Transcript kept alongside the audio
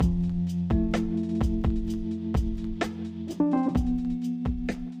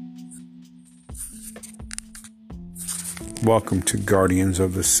Welcome to Guardians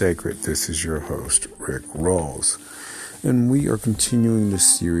of the Sacred. This is your host, Rick Rawls. And we are continuing the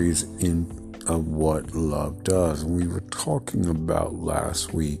series of what love does. We were talking about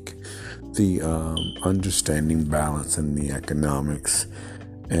last week the understanding balance in the economics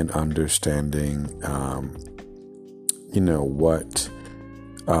and understanding,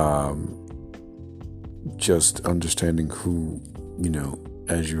 just understanding who,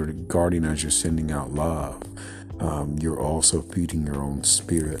 as you're guardian, as you're sending out love. You're also feeding your own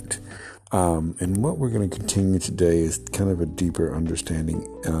spirit. And what we're going to continue today is kind of a deeper understanding,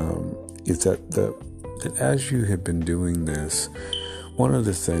 is that as you have been doing this, one of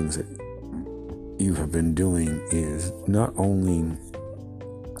the things that you have been doing is not only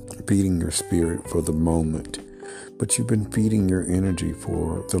feeding your spirit for the moment, but you've been feeding your energy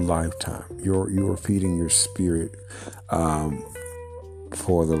for the lifetime. You are feeding your spirit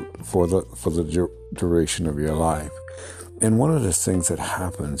for the duration of your life. And one of the things that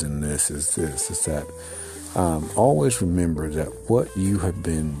happens in this is that always remember that what you have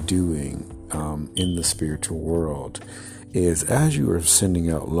been doing in the spiritual world is, as you are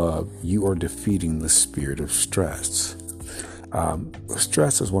sending out love, you are defeating the spirit of stress.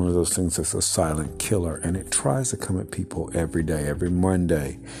 Stress is one of those things that's a silent killer, and it tries to come at people every day, every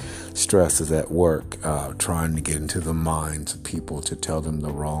Monday. Stress is at work, trying to get into the minds of people to tell them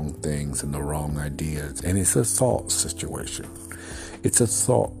the wrong things and the wrong ideas. And it's a thought situation. It's a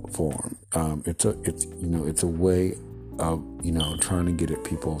thought form. It's a way of, trying to get at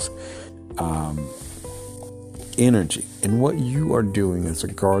people's energy. And what you are doing as a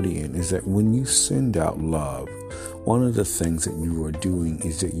guardian is that when you send out love, one of the things that you are doing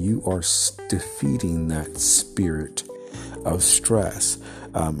is that you are defeating that spirit of stress.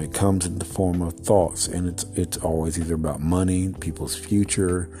 It comes in the form of thoughts, and it's always either about money, people's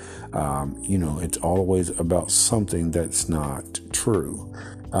future. It's always about something that's not true.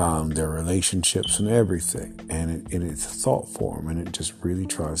 Their relationships and everything, and it's a thought form, and it just really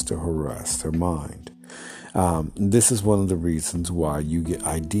tries to harass their mind. This is one of the reasons why you get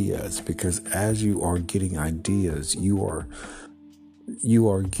ideas, because as you are getting ideas, you are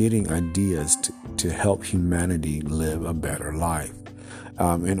getting ideas to help humanity live a better life.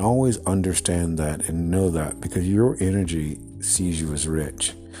 And always understand that and know that, because your energy sees you as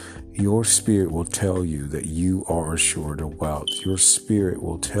rich. Your spirit will tell you that you are assured of wealth. Your spirit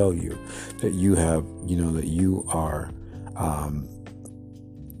will tell you that you have, that you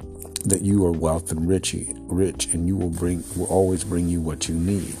are wealth and rich, and will always bring you what you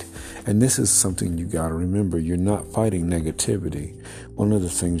need. And this is something you got to remember. You're not fighting negativity. One of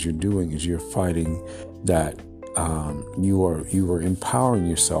the things you're doing is you're fighting that you are empowering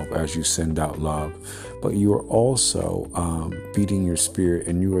yourself as you send out love, but you are also feeding your spirit,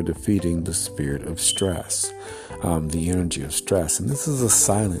 and you are defeating the spirit of stress, the energy of stress. And this is a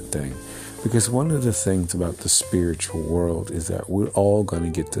silent thing. Because one of the things about the spiritual world is that we're all going to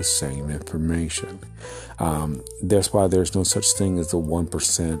get the same information. That's why there's no such thing as the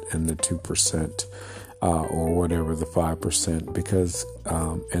 1% and the 2%, or whatever, the 5%, because,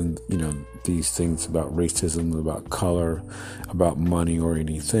 these things about racism, about color, about money or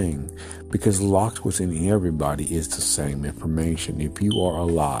anything, because locked within everybody is the same information. If you are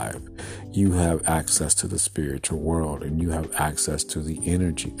alive, you have access to the spiritual world, and you have access to the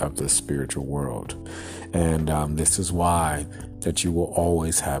energy of the spiritual world. And this is why that you will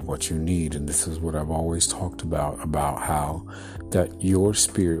always have what you need. And this is what I've always talked about how that your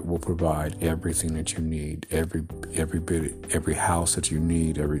spirit will provide everything that you need, every bit, every house that you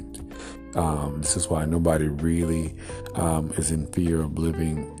need, this is why nobody really is in fear of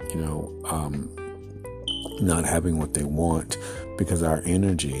living, not having what they want, because our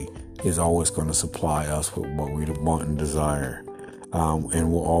energy is always going to supply us with what we want and desire,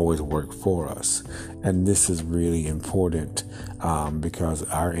 and will always work for us. And this is really important, because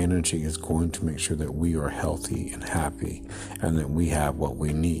our energy is going to make sure that we are healthy and happy, and that we have what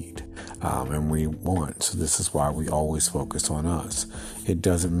we need, and we want. So this is why we always focus on us. It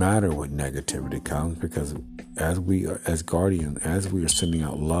doesn't matter what negativity comes, because as guardian, as we are sending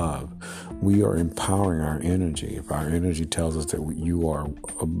out love, we are empowering our energy. If our energy tells us that you are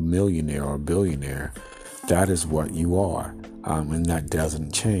a millionaire or a billionaire, that is what you are. And that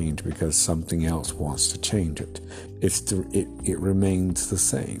doesn't change because something else wants to change it. It remains the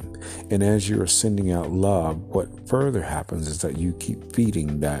same. And as you're sending out love, what further happens is that you keep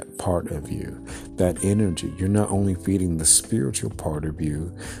feeding that part of you, that energy. You're not only feeding the spiritual part of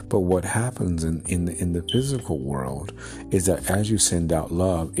you, but what happens in the physical world is that as you send out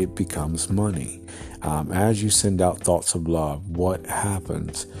love, it becomes money. As you send out thoughts of love, what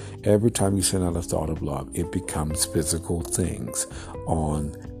happens? Every time you send out a thought of love, it becomes physical things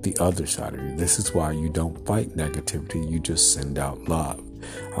on the other side of you. This is why you don't fight negativity. You just send out love.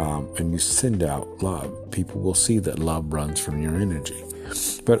 And you send out love. People will see that love runs from your energy.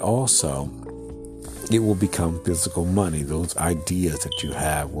 But also, it will become physical money. Those ideas that you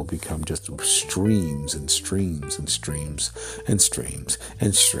have will become just streams and streams and streams and streams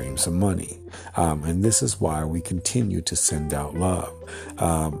and streams of money. And this is why we continue to send out love.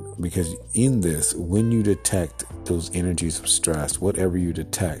 Because in this, when you detect those energies of stress, whatever you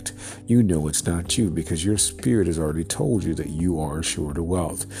detect, you know it's not you, because your spirit has already told you that you are assured of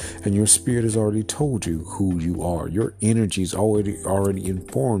wealth. And your spirit has already told you who you are. Your energies already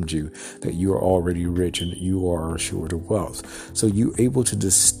informed you that you are already rich and that you are assured of wealth. So you're able to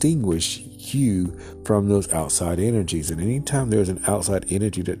distinguish you from those outside energies. And anytime there's an outside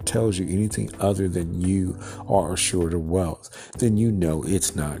energy that tells you anything other than you are assured of wealth, then you know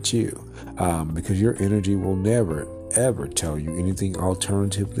it's not you. Because your energy will never, ever tell you anything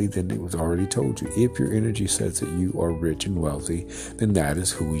alternatively than it was already told you. If your energy says that you are rich and wealthy, then that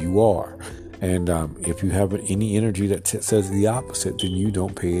is who you are. And if you have any energy that says the opposite, then you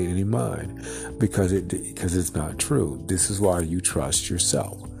don't pay it any mind because it's not true. This is why you trust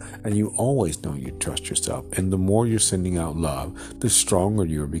yourself. And you always know you trust yourself. And the more you're sending out love, the stronger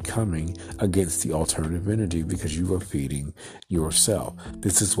you're becoming against the alternative energy because you are feeding yourself.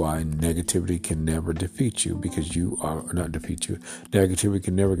 This is why negativity can never defeat you Negativity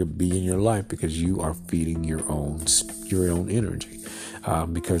can never be in your life because you are feeding your own energy.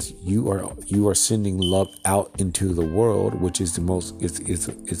 Because you are sending love out into the world, which is the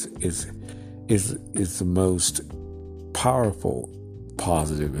most powerful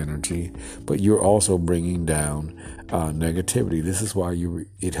positive energy, but you're also bringing down negativity. This is why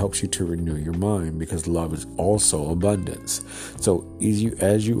it helps you to renew your mind, because love is also abundance. So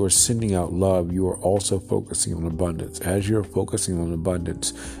as you are sending out love, you are also focusing on abundance. As you're focusing on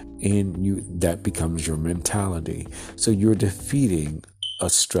abundance, that becomes your mentality. So you're defeating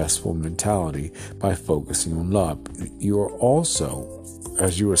a stressful mentality by focusing on love. You are also,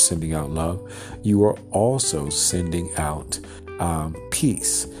 as you are sending out love, you are also sending out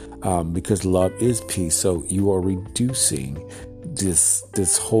peace, because love is peace. So you are reducing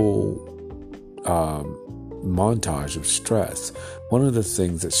this whole montage of stress. One of the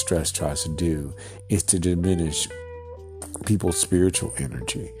things that stress tries to do is to diminish people's spiritual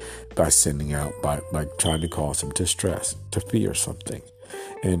energy by sending out, by trying to cause them to stress, to fear something.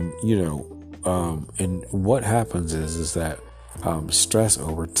 And and what happens is that stress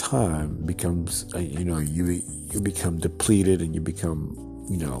over time becomes, you become depleted and you become,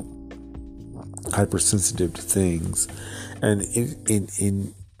 hypersensitive to things. And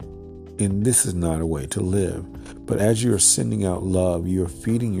and this is not a way to live. But as you're sending out love, you're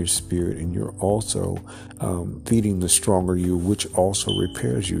feeding your spirit, and you're also feeding the stronger you, which also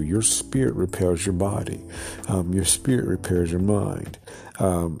repairs you. Your spirit repairs your body. Your spirit repairs your mind.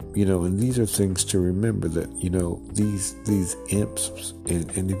 And these are things to remember, that, these imps,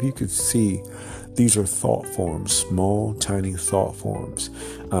 and if you could see, these are thought forms, small, tiny thought forms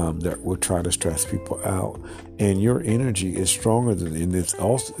that will try to stress people out. And your energy is stronger than, and it's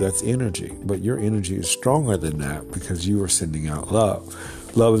also, that's energy, but your energy is stronger than that because you are sending out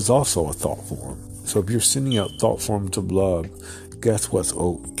love. Love is also a thought form. So if you're sending out thought forms of love, guess what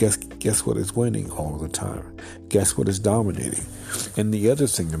is winning all the time? Guess what is dominating? And the other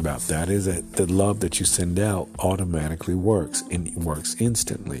thing about that is that the love that you send out automatically works, and it works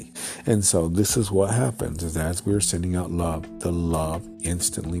instantly. And so this is what happens, is as we're sending out love, the love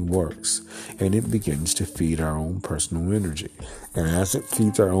instantly works, and it begins to feed our own personal energy. And as it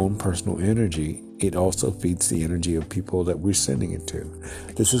feeds our own personal energy, it also feeds the energy of people that we're sending it to.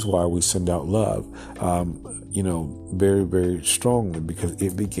 This is why we send out love, very, very strongly, because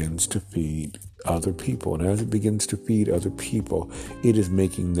it begins to feed other people. And as it begins to feed other people, it is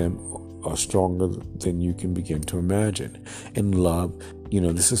making them stronger than you can begin to imagine. And love,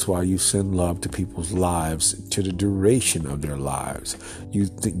 this is why you send love to people's lives, to the duration of their lives.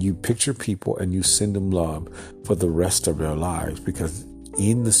 You picture people and you send them love for the rest of their lives, because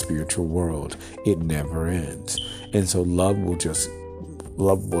in the spiritual world, it never ends. And so love will just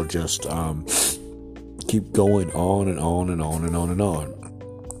keep going on and on and on and on and on.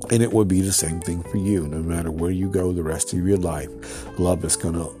 And it will be the same thing for you. No matter where you go the rest of your life, love is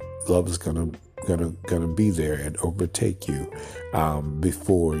gonna be there and overtake you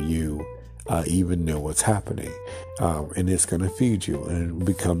before you even know what's happening. And it's going to feed you, and it will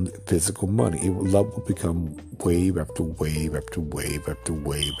become physical money. Love will become wave after wave after wave after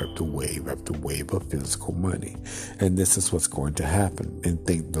wave after wave after wave of physical money. And this is what's going to happen. And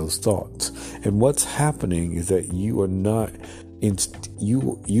think those thoughts. And what's happening is that you are not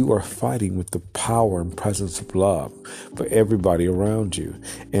you are fighting with the power and presence of love for everybody around you.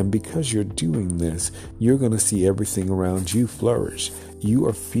 And because you're doing this, you're going to see everything around you flourish. You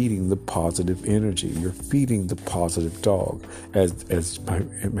are feeding the positive energy. You're feeding the positive dog, as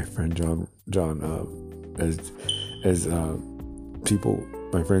my friend John, as people,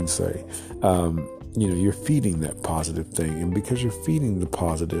 my friends say. You're feeding that positive thing. And because you're feeding the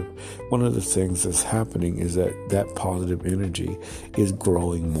positive, one of the things that's happening is that positive energy is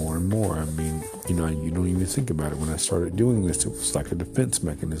growing more and more. I mean, you don't even think about it. When I started doing this, it was like a defense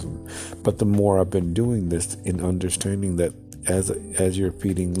mechanism. But the more I've been doing this and understanding that as you're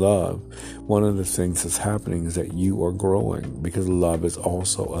feeding love, one of the things that's happening is that you are growing, because love is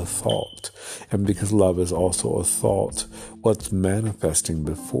also a thought. And because love is also a thought, what's manifesting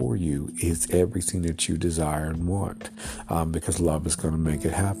before you is everything that you desire and want, because love is going to make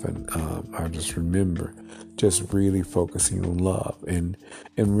it happen. I just remember just really focusing on love and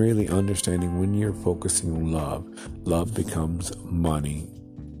really understanding when you're focusing on love becomes money.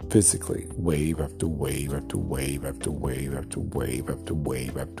 Physically, wave after wave after wave after wave after wave after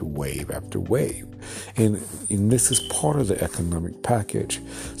wave after wave after wave. And this is part of the economic package.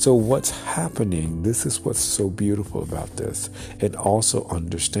 So what's happening, this is what's so beautiful about this. And also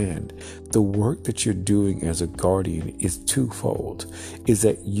understand the work that you're doing as a guardian is twofold. Is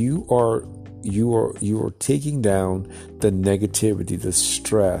that you are taking down the negativity, the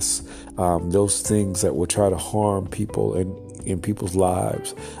stress, those things that will try to harm people in people's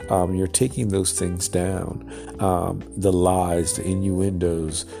lives. You're taking those things down, the lies, the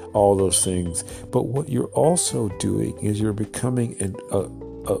innuendos, all those things. But what you're also doing is you're becoming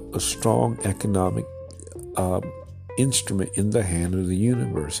a strong economic instrument in the hand of the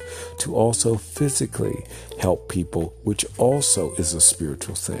universe to also physically help people, which also is a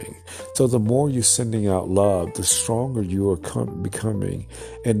spiritual thing. So the more you're sending out love, the stronger you are becoming,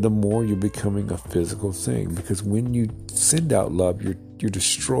 and the more you're becoming a physical thing. Because when you send out love, you're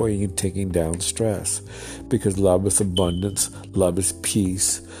destroying and taking down stress, because love is abundance, love is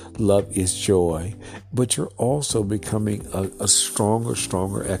peace, love is joy. But you're also becoming a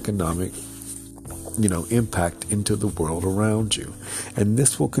stronger economic impact into the world around you. And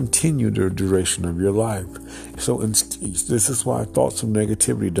this will continue the duration of your life. So this is why thoughts of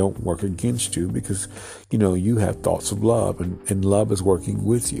negativity don't work against you, because you have thoughts of love, and love is working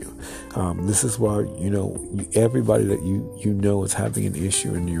with you. This is why everybody that you know is having an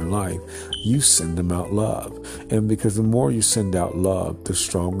issue in your life, you send them out love. And because the more you send out love, the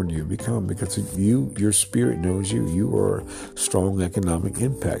stronger you become, because your spirit knows you are a strong economic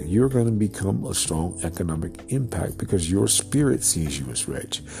impact. You're going to become a strong economic impact because your spirit sees you as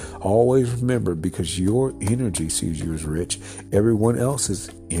rich. Always remember, because your energy sees you as rich, everyone else's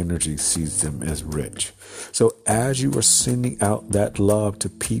energy sees them as rich. So as you are sending out that love to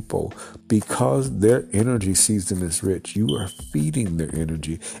people, because their energy sees them as rich, you are feeding their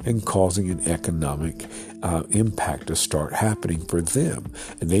energy and causing an economic impact to start happening for them.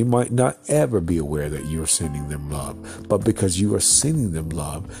 And they might not ever be aware that you're sending them love, but because you are sending them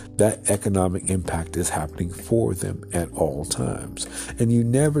love, that economic impact is happening for them at all times. And you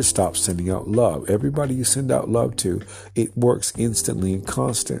never stop sending out love. Everybody you send out love to, it works instantly and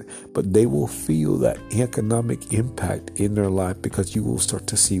constant, but they will feel that economic impact in their life, because you will start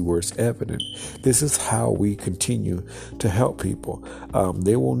to see where it's evident. This is how we continue to help people.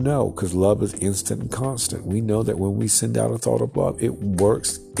 They will know, because love is instant and constant. We know that when we send out a thought of love, it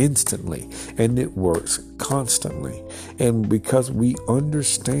works instantly and it works constantly. And because we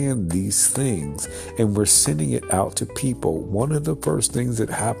understand these things and we're sending it out to people, one of the first things that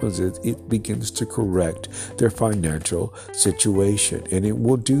happens is it begins to correct their financial situation, and it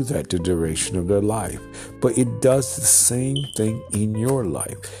will do that the duration of their life. But it does the same thing in your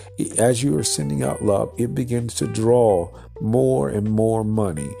life. As you are sending out love, it begins to draw more and more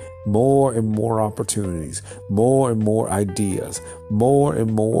money, more and more opportunities, more and more ideas, more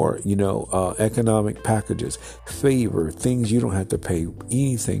and more, economic packages, favor, things you don't have to pay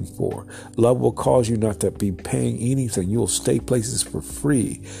anything for. Love will cause you not to be paying anything. You'll stay places for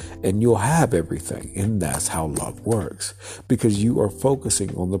free and you'll have everything. And that's how love works, because you are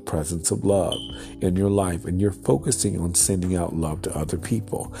focusing on the presence of love in your life, and you're focusing on sending out love to other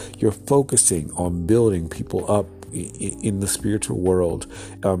people. You're focusing on building people up in the spiritual world,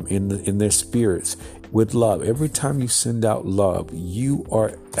 in their spirits with love. Every time you send out love, you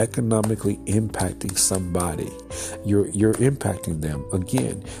are economically impacting somebody. You're impacting them.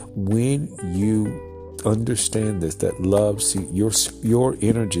 Again, when you understand this, that love your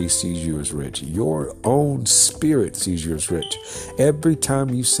energy sees you as rich. Your own spirit sees you as rich. Every time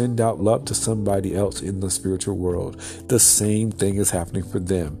you send out love to somebody else in the spiritual world, the same thing is happening for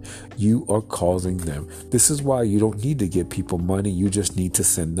them. You are causing them. This is why you don't need to give people money. You just need to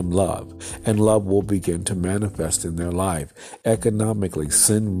send them love, and love will begin to manifest in their life economically.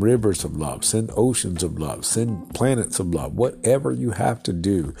 Send rivers of love, send oceans of love, send planets of love. Whatever you have to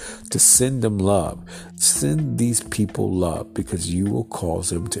do to send them love, send these people love, because you will cause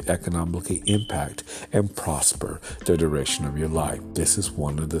them to economically impact and prosper the duration of your life. This is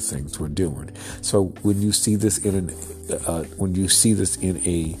one of the things we're doing. So when you see this in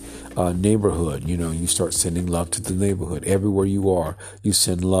a neighborhood, you start sending love to the neighborhood. Everywhere you are, you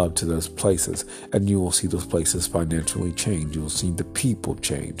send love to those places, and you will see those places financially change. You will see the people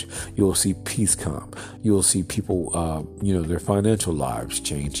change. You will see peace come. You will see people, their financial lives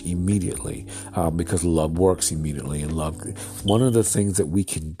change immediately, because love works immediately. And love, one of the things that we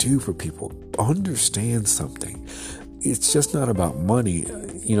can do for people, understand something. It's just not about money,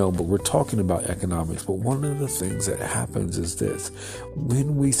 but we're talking about economics. But one of the things that happens is this: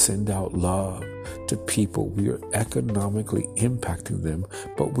 when we send out love to people, we are economically impacting them,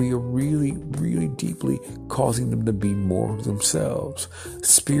 but we are really, really deeply causing them to be more of themselves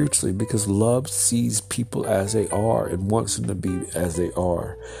spiritually, because love sees people as they are and wants them to be as they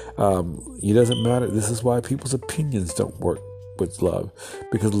are. It doesn't matter. This is why people's opinions don't work with love,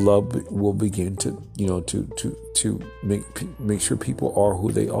 because love will begin to make sure people are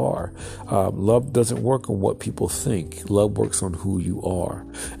who they are. Love doesn't work on what people think. Love works on who you are.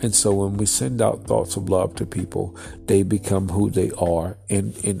 And so when we send out thoughts of love to people, they become who they are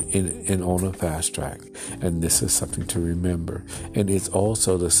and on a fast track. And this is something to remember. And it's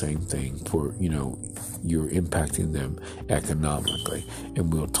also the same thing for, you're impacting them economically.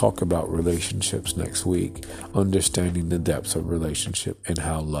 And we'll talk about relationships next week, understanding the depths of relationship and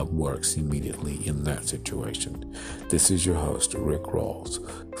how love works immediately in that situation. This is your host, Rick Rawls,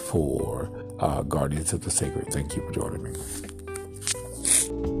 for Guardians of the Sacred. Thank you for joining me.